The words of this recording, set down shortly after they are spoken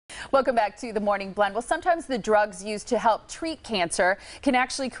Welcome back to the Morning Blend. Well, sometimes the drugs used to help treat cancer can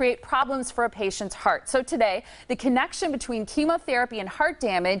actually create problems for a patient's heart. So today, the connection between chemotherapy and heart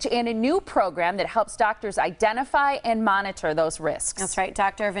damage and a new program that helps doctors identify and monitor those risks. That's right.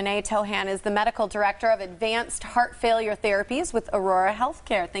 Dr. Vinay Thohan is the medical director of advanced heart failure therapies with Aurora Health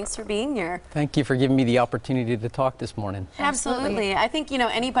Care. Thanks for being here. Thank you for giving me the opportunity to talk this morning. Absolutely. I think,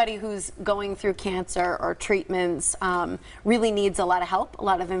 anybody who's going through cancer or treatments really needs a lot of help, a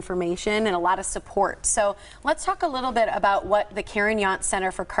lot of information, and a lot of support. So let's talk a little bit about what the Karen Yount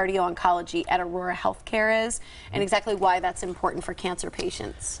Center for Cardio-Oncology at Aurora Health Care is and exactly why that's important for cancer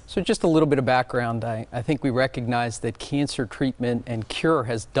patients. So just a little bit of background. I think we recognize that cancer treatment and cure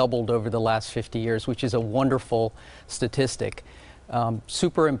has doubled over the last 50 years, which is a wonderful statistic.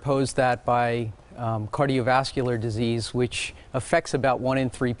 Superimpose that by cardiovascular disease, which affects about 1 in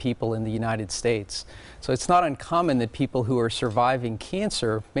 3 people in the United States. So it's not uncommon that people who are surviving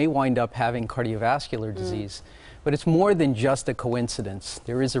cancer may wind up having cardiovascular disease. But it's more than just a coincidence.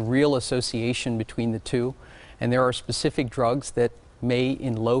 There is a real association between the two, and there are specific drugs that may,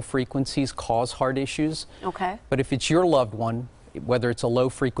 in low frequencies, cause heart issues. Okay. But if it's your loved one, whether it's a low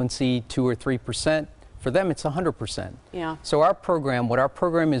frequency, 2 or 3%, for them, it's 100%. Yeah. So what our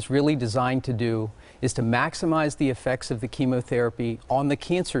program is really designed to do is to maximize the effects of the chemotherapy on the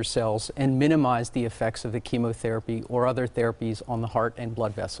cancer cells and minimize the effects of the chemotherapy or other therapies on the heart and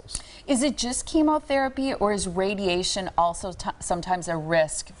blood vessels. Is it just chemotherapy, or is radiation also sometimes a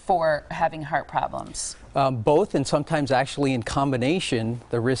risk for having heart problems? Both, and sometimes actually in combination,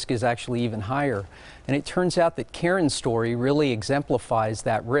 the risk is actually even higher. And it turns out that Karen's story really exemplifies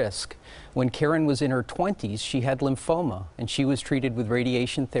that risk. When Karen was in her 20s, she had lymphoma, and she was treated with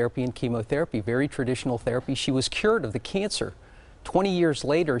radiation therapy and chemotherapy, very traditional therapy. She was cured of the cancer. 20 years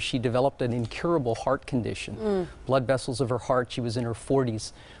later, she developed an incurable heart condition, blood vessels of her heart. She was in her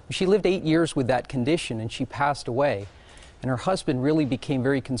 40s. She lived 8 years with that condition, and she passed away. And her husband really became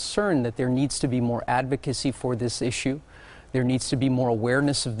very concerned that there needs to be more advocacy for this issue. There needs to be more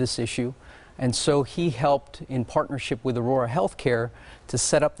awareness of this issue. And so he helped, in partnership with Aurora Health Care, to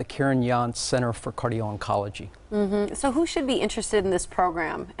set up the Karen Yount Center for Cardio-Oncology. So who should be interested in this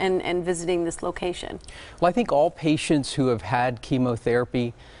program and visiting this location? Well, I think all patients who have had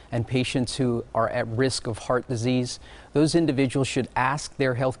chemotherapy and patients who are at risk of heart disease, those individuals should ask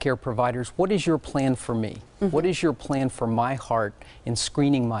their healthcare providers, what is your plan for me? What is your plan for my heart in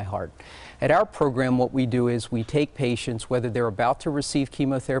screening my heart? At our program, what we do is we take patients, whether they're about to receive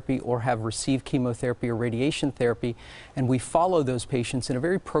chemotherapy or have received chemotherapy or radiation therapy, and we follow those patients in a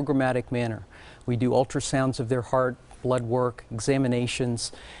very programmatic manner. We do ultrasounds of their heart, blood work,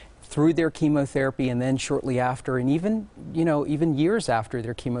 examinations through their chemotherapy, and then shortly after, and even years after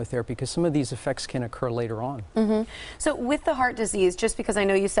their chemotherapy, because some of these effects can occur later on. So with the heart disease, just because I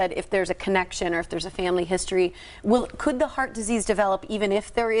know you said if there's a connection or if there's a family history, could the heart disease develop even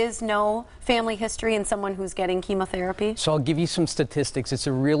if there is no family history in someone who's getting chemotherapy? So I'll give you some statistics. It's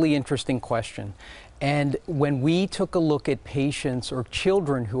a really interesting question. And when we took a look at patients or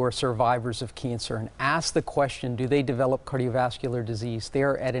children who are survivors of cancer and asked the question, do they develop cardiovascular disease, they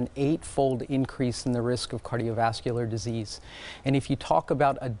are at an 8-fold increase in the risk of cardiovascular disease. And if you talk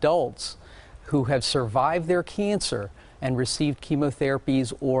about adults who have survived their cancer and received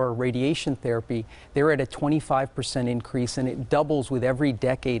chemotherapies or radiation therapy, they're at a 25% increase, and it doubles with every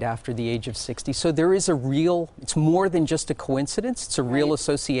decade after the age of 60. So there is it's more than just a coincidence, it's a real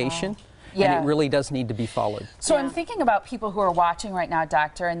association. Wow. Yeah. And it really does need to be followed. So I'm thinking about people who are watching right now,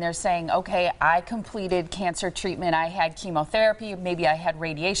 doctor, and they're saying, okay, I completed cancer treatment, I had chemotherapy, maybe I had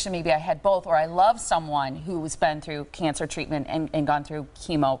radiation, maybe I had both, or I love someone who's been through cancer treatment and gone through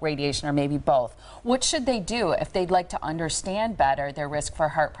chemo, radiation, or maybe both. What should they do if they'd like to understand better their risk for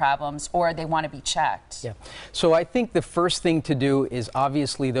heart problems, or they want to be checked? Yeah. So I think the first thing to do is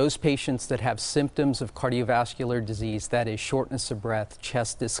obviously those patients that have symptoms of cardiovascular disease, that is shortness of breath,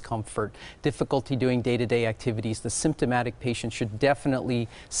 chest discomfort, difficulty doing day-to-day activities, the symptomatic patient should definitely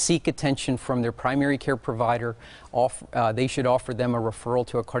seek attention from their primary care provider. They should offer them a referral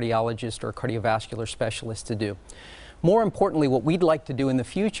to a cardiologist or a cardiovascular specialist to do. More importantly, what we'd like to do in the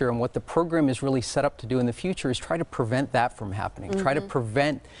future, and what the program is really set up to do in the future, is try to prevent that from happening, try to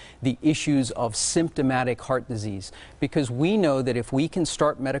prevent the issues of symptomatic heart disease. Because we know that if we can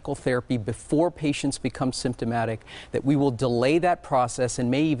start medical therapy before patients become symptomatic, that we will delay that process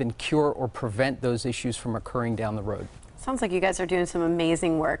and may even cure or prevent those issues from occurring down the road. Sounds like you guys are doing some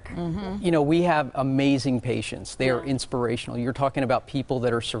amazing work. You know, we have amazing patients. They are inspirational. You're talking about people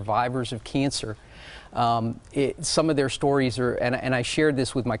that are survivors of cancer Some of their stories are, and I shared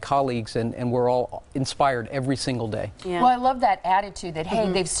this with my colleagues, and we're all inspired every single day. Well, I love that attitude that,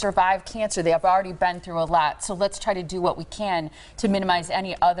 hey, they've survived cancer, they have already been through a lot, so let's try to do what we can to minimize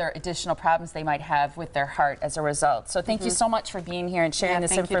any other additional problems they might have with their heart as a result. So thank you so much for being here and sharing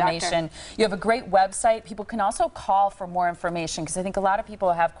this information. You have a great website. People can also call for more information, because I think a lot of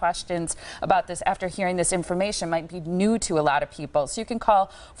people have questions about this after hearing this information. Might be new to a lot of people. So you can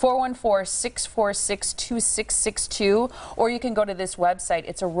call 414-646-2662, or you can go to this website.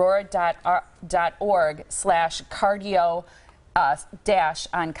 It's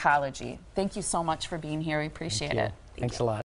aurora.org/cardio-oncology. Thank you so much for being here. We appreciate it. Thanks a lot.